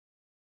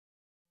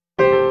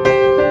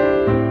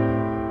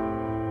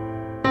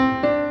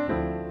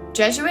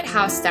Jesuit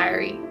House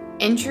Diary,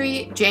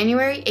 entry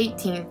January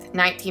 18,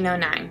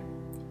 1909.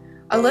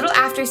 A little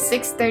after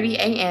 6:30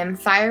 a.m.,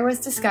 fire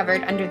was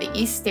discovered under the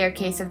east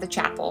staircase of the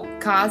chapel,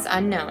 cause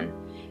unknown.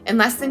 In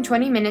less than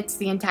 20 minutes,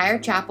 the entire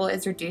chapel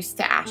is reduced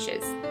to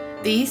ashes.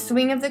 The east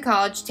wing of the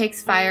college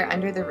takes fire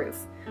under the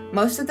roof.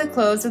 Most of the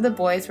clothes of the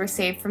boys were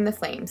saved from the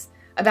flames.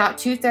 About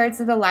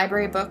 2/3 of the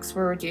library books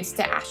were reduced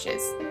to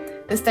ashes.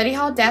 The study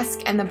hall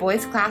desk and the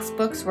boys' class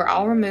books were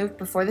all removed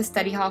before the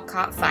study hall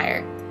caught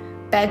fire.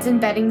 Beds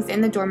and beddings in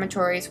the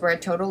dormitories were a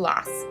total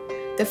loss.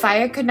 The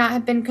fire could not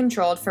have been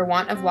controlled for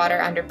want of water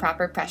under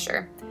proper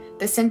pressure.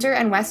 The center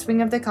and west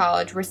wing of the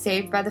college were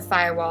saved by the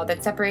firewall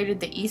that separated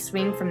the east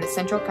wing from the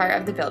central part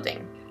of the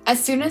building.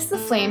 As soon as the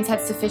flames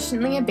had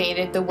sufficiently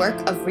abated, the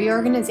work of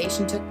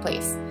reorganization took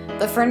place.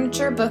 The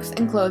furniture, books,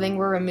 and clothing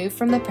were removed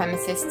from the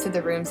premises to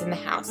the rooms in the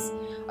house.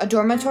 A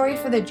dormitory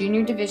for the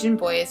junior division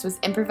boys was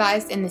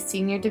improvised in the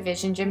senior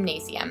division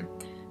gymnasium.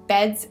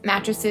 Beds,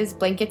 mattresses,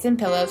 blankets, and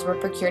pillows were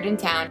procured in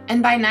town,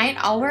 and by night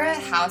all were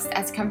housed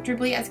as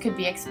comfortably as could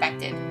be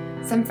expected.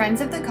 Some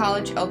friends of the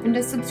college opened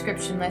a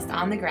subscription list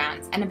on the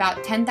grounds, and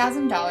about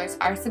 $10,000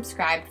 are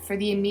subscribed for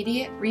the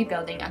immediate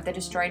rebuilding of the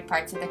destroyed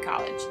parts of the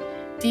college.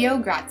 Dio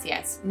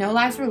gratias. No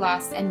lives were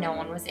lost and no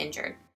one was injured.